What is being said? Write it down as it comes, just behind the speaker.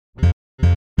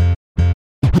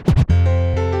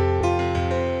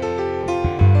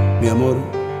Mi amor,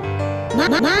 a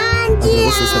través de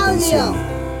esta canción,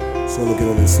 solo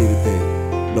quiero decirte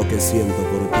lo que siento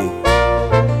por ti.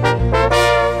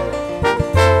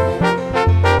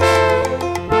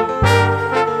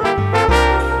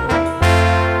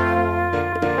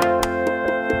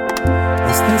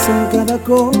 Estás en cada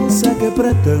cosa que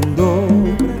pretendo,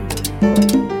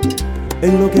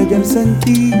 en lo que ayer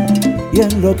sentí y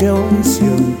en lo que hoy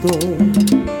siento,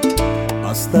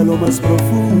 hasta lo más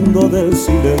profundo del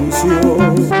silencio.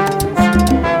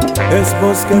 Es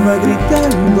voz que va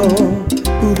gritando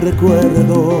tu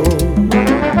recuerdo.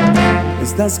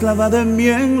 Estás clavada en mí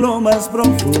en lo más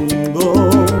profundo,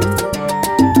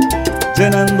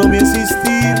 llenando mi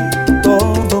existir,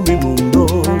 todo mi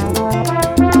mundo.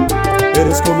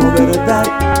 Eres como verdad,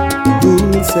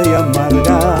 dulce y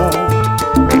amarga,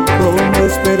 como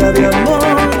espera de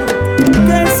amor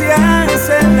que se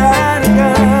hace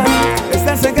larga.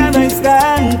 Estás en cada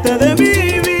instante de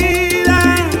mi vida,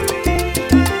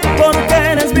 porque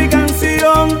eres mi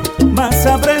canción más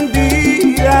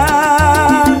aprendida.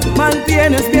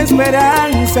 Mantienes mi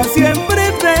esperanza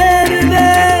siempre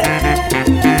verde,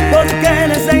 porque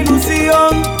eres la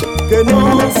ilusión que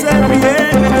no se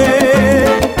pierde.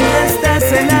 Estás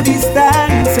en la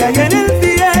distancia y en el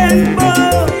tiempo,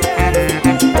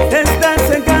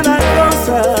 estás en cada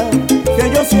cosa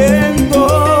que yo siento.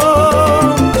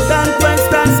 Tanto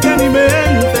estás que mi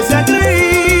mente se ha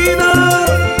creído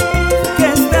que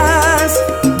estás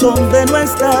donde no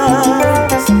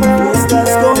estás, tú estás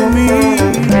conmigo.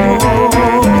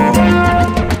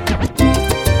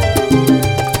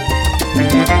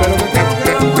 Pero me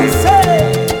tengo que hacer.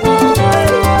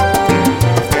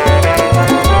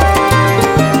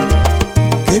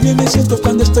 Qué bien me siento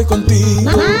cuando estoy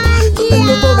contigo. Lo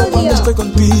tengo todo cuando estoy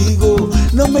contigo.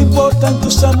 No me importan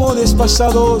tus amores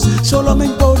pasados, solo me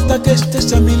importa que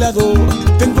estés a mi lado.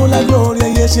 Tengo la gloria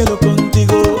y el cielo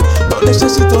contigo, no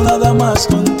necesito nada más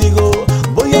contigo.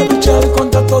 Voy a luchar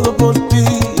contra todo por ti,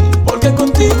 porque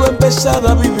contigo he empezado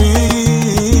a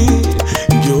vivir.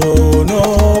 Yo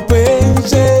no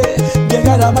pensé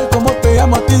llegar a amar como te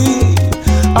amo a ti.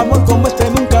 Amor como este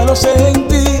nunca lo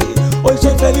sentí. Hoy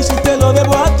soy feliz y te lo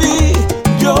debo a ti.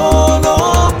 Yo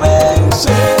no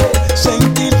pensé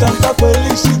sentir tanta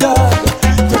felicidad.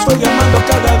 Te estoy amando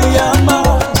cada día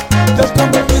más. Te has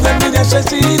convertido en mi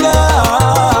necesidad.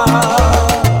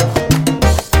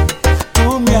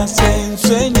 Tú me has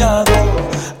enseñado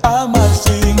a amar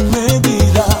sin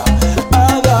medida,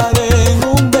 a dar en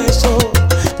un beso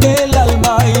el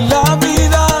alma y la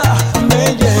vida.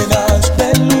 Me llenas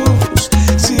de luz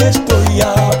si estoy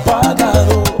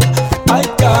apagado. Ay,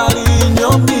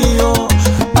 cariño mío,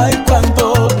 ay,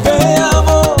 cuánto te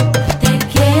amo. Te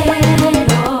quiero,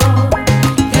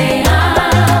 te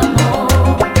amo.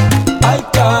 Ay,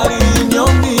 cariño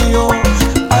mío,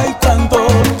 ay, cuánto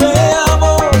te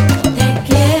amo. Te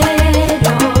quiero,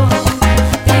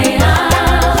 te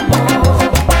amo.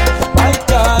 Ay,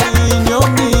 cariño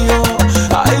mío,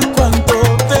 ay, cuánto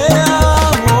te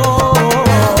amo.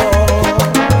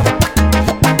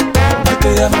 Yo te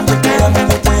amo, yo te amo,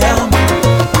 yo te amo.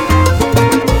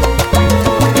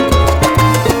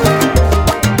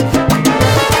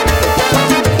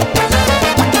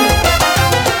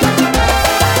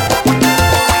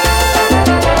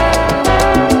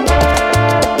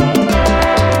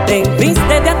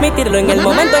 Debiste de admitirlo en el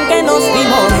momento en que nos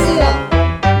vimos,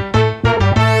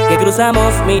 que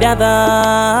cruzamos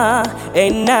mirada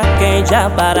en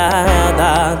aquella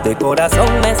parada. De corazón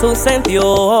me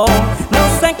sucedió, no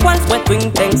sé cuál fue tu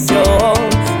intención.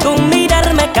 Tu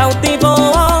mirar me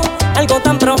cautivó, algo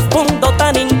tan profundo,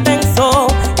 tan intenso.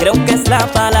 Creo que es la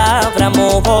palabra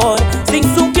amor. Si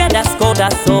supieras,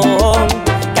 corazón,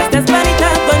 que has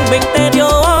despertado en mi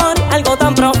interior, algo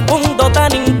tan profundo,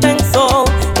 tan intenso.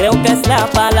 Creo que es la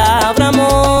palabra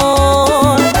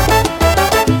amor.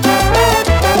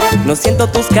 No siento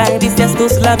tus caricias,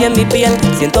 tus labios en mi piel.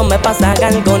 Siento me pasa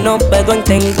algo, no puedo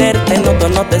entenderte. Noto,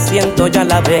 no te siento ya a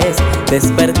la vez.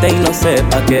 Desperté y no sé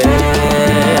pa' qué.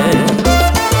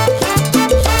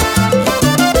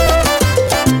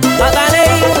 Bájale.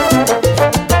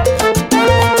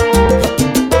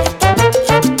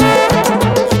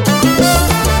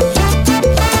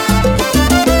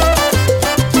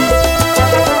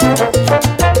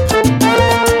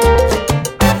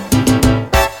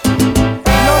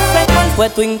 Fue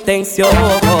tu intención,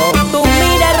 tu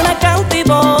mirar me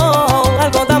cautivó,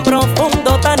 algo tan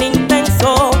profundo, tan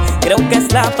intenso. Creo que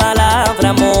es la palabra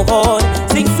amor.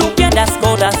 Si supieras,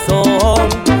 corazón,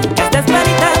 que has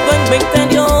despertado en mi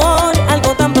interior,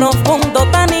 algo tan profundo,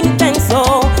 tan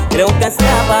intenso. Creo que es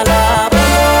la palabra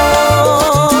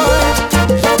amor.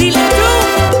 Dile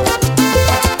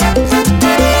tú.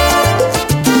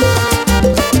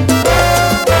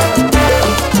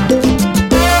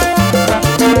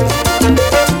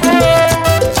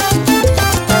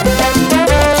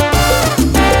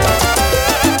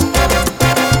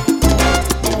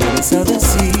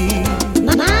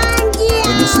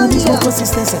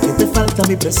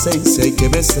 mi presencia y que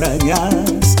me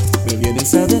extrañas. Me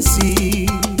vienes a decir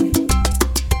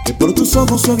que por tus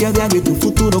ojos se ve a diario y tu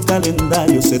futuro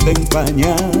calendario se te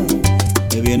empaña.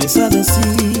 Me vienes a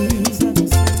decir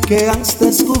que has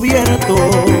descubierto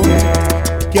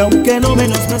que aunque no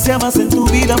menospreciabas en tu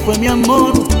vida fue mi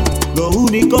amor lo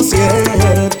único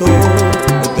cierto.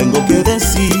 Te tengo que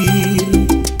decir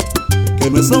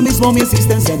que no es lo mismo mi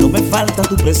existencia, no me falta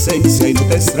tu presencia y no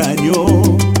te extraño.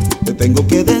 Te tengo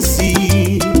que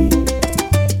decir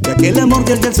que aquel amor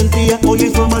que él sentía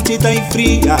hoy fue marchita y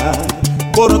fría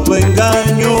por tu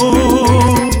engaño.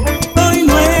 Hoy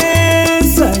no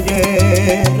es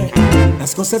ayer,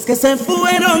 las cosas que se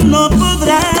fueron no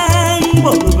podrán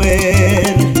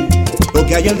volver. Lo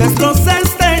que ayer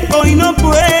destrozaste hoy no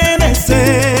puede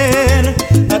ser.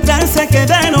 Atrás se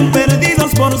quedaron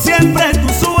perdidos por siempre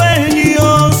tus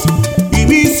sueños y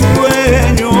mis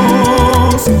sueños.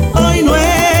 Hoy no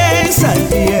es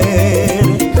ayer,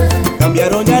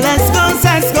 cambiaron ya las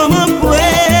cosas como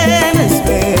puedes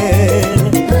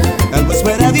ver. Tal vez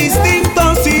fuera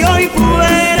distinto si hoy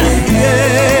fuera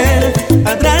ayer.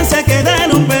 Atrás se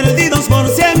quedaron perdidos por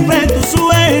siempre tus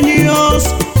sueños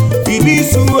y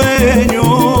mis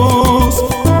sueños.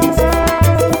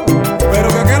 Pero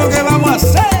 ¿qué es lo que vamos a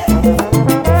hacer?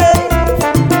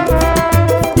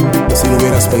 Si lo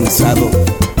hubieras pensado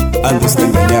antes de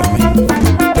engañarme.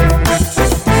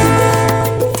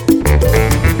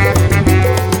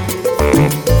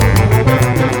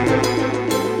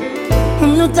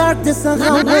 In the darkness of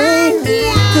the wind,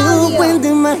 the wind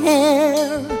in my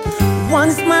hair,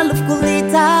 one smile of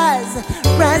coolest eyes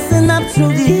rising up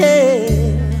through the air.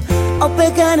 Up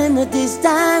again in the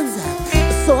distance,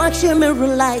 so I shimmer a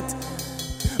light.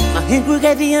 My hand grew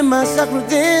heavy and my soul grew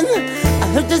thin. I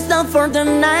heard the sound for the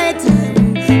night.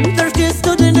 Thirsty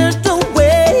stood in the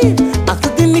doorway. I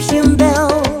heard the mission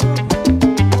bell.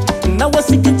 And I was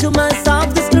thinking to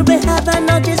myself, this could be heaven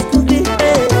or this could be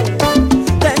hell.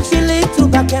 Then she lit to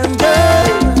back and door,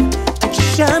 and she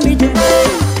showed me the way.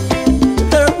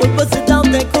 Her voice was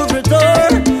down the corridor. I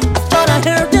thought I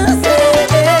heard her say,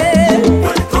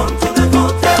 welcome to the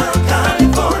Hotel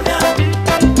California.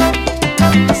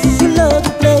 She loved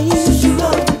the place, she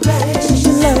loved the place,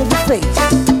 she loved the face.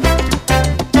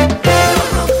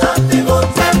 Welcome at the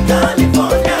Hotel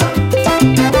California.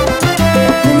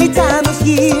 Anytime of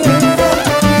year,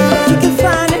 you can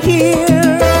find her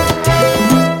here.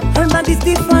 Her body's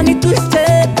Tiffany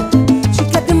twisted. She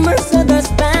got the Mercedes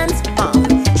Benz.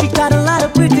 She got a lot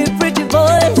of pretty, pretty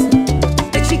boys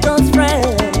that she calls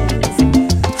friends.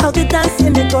 How they dance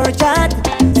in the courtyard,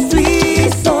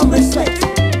 sweet summer sweat.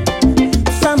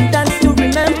 Some dance to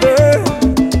remember,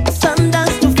 some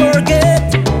dance to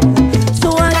forget. So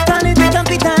I call it the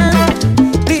Capitan,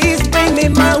 please bring me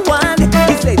my one.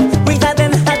 He said, we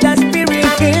hadn't had that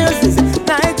experience since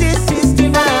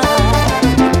 1969.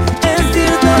 And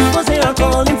still those voices they are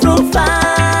calling from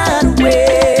far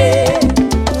away.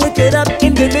 Wake it up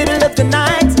in the middle of the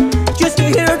night just to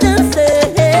hear them say,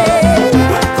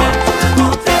 welcome to the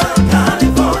Hotel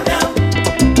California.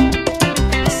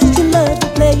 Such a lovely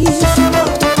place, such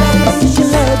a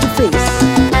lovely face.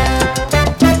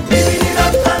 Living it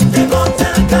up at the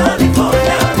Hotel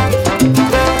California.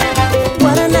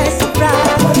 What a nice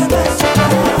surprise,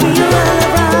 feel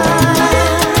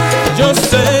alright. Yo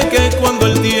sé que cuando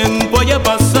el tiempo haya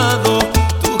pasado,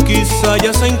 tú quizá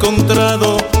hayas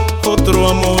encontrado otro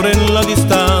amor en la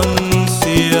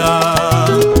distancia.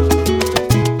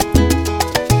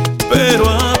 Pero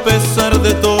a pesar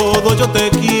de todo yo te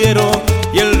quiero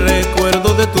y el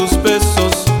recuerdo de tus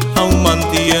besos aún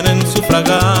mantienen su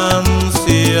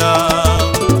fragancia.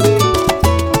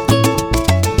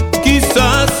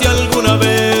 Quizás si alguna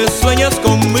vez sueñas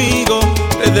conmigo,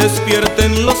 te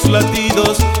despierten los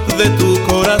latidos de tu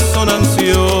corazón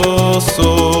ansioso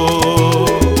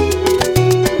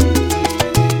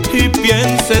y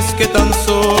pienses que tan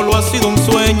solo ha sido un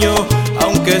sueño,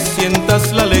 aunque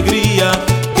sientas la alegría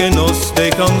que nos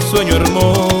deja un sueño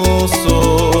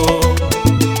hermoso.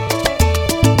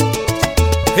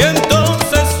 Y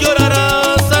entonces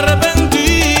llorarás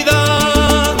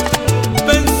arrepentida,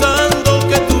 pensando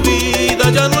que tu vida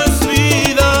ya no es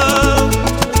vida,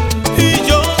 y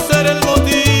yo seré el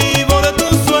motivo de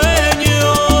tus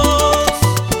sueños,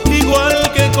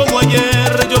 igual que como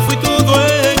ayer yo fui tu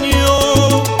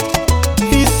dueño,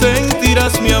 y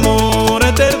sentirás mi amor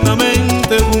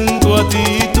eternamente junto a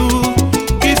ti. Tú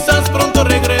quizás pronto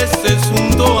regreses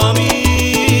junto a mí.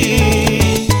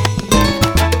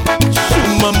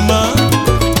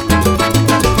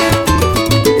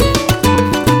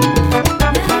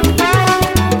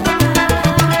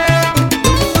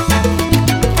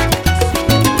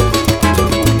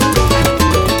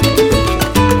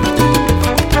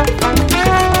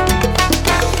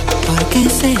 qué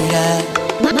será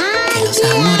que los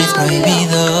amores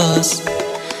prohibidos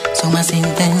son más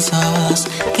intensos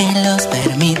que los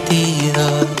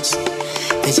permitidos?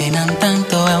 Te llenan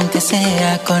tanto aunque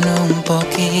sea con un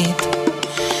poquito,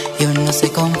 y uno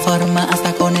se conforma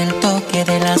hasta con el toque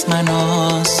de las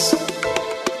manos.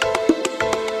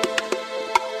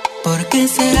 ¿Por qué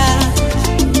será?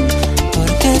 ¿Por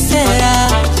qué será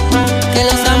que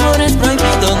los amores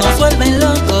prohibidos nos vuelven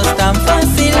locos tan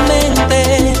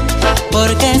fácilmente?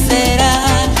 ¿Por qué será?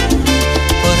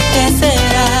 ¿Por qué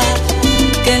será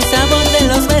que el sabor de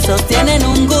los besos tienen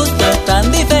un gusto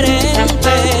tan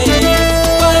diferente?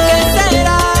 ¿Por qué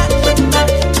será?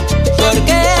 ¿Por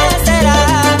qué será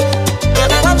que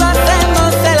cuando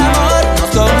hacemos el amor nos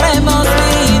comemos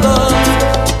vivos?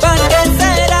 ¿Por qué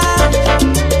será?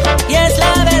 Y es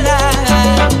la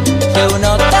verdad que uno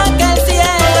toca el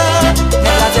cielo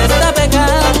mientras está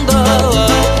pecando,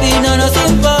 y no nos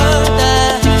importa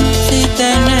si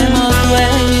tenemos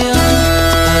dueño.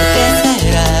 ¿Por qué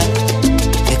será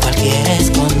que cualquier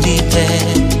escondite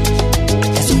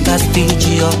es un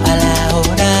castillo a la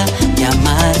hora de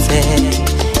amarse?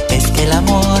 Es que el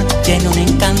amor tiene un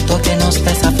encanto que nos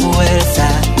da esa fuerza,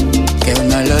 que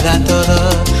uno lo da todo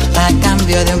a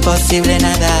cambio de un posible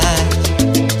nada.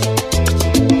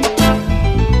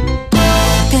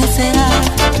 ¿Por qué será?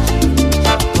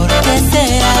 ¿Por qué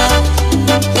será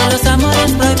que los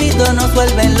amores prohibidos nos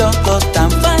vuelven locos tan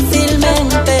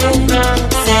fácilmente?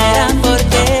 ¿Será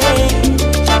porque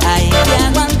hay que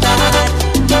aguantar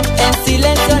en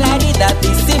silencio la herida,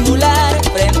 disimular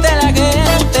frente a la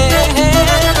gente?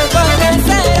 ¿Por qué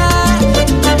será?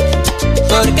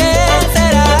 ¿Por qué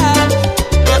será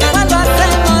que cuando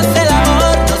hacemos el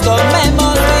amor nos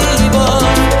comemos vivos?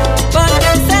 ¿Por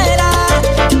qué será?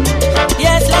 Y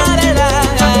es la verdad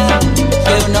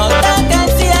que uno toca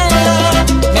el cielo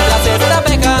mientras está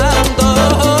pecando,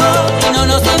 y no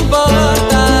nos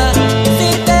importa si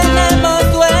tenemos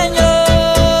dueño.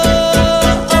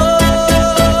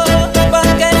 ¿Por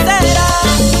qué será?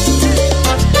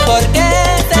 ¿Por qué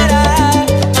será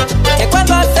que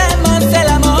cuando hacemos el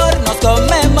amor nos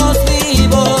comemos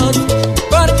vivos?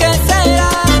 ¿Por qué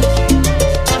será?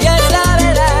 Y es la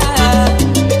verdad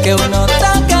que uno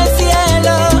toca el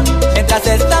cielo mientras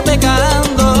está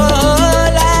pecando.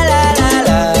 La, la, la,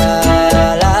 la,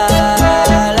 la,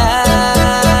 la,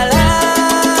 la.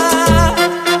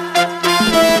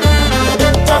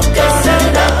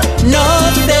 No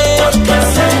sé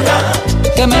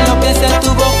que me enloquece tu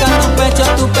boca, tu pecho,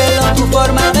 tu pelo, tu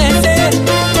forma de ser.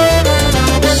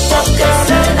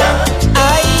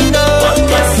 Ay, no.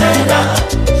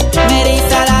 Me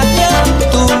eriza la piel,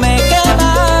 tú me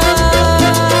quemas.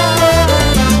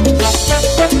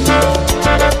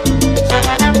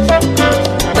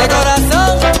 De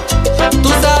corazón, tú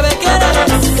sabes quién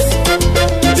eres.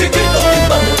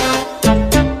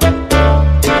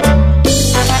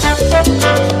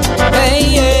 Hey,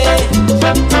 yeah.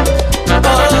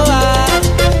 Oh, ah.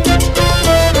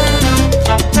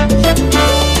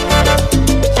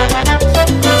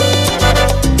 Hey,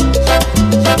 yeah.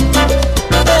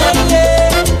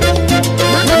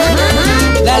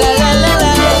 La, la, la, la,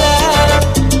 la, la.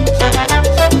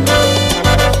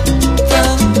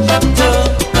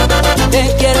 Yo te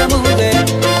quiero mujer.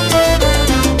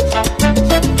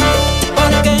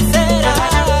 ¿Por qué será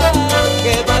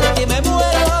que por ti me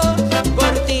muero,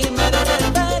 por ti me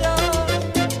desespero?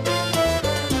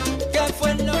 ¿Qué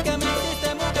fue lo que me hiciste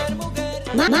mujer, mujer?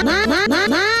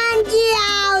 Mangee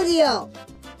Audio.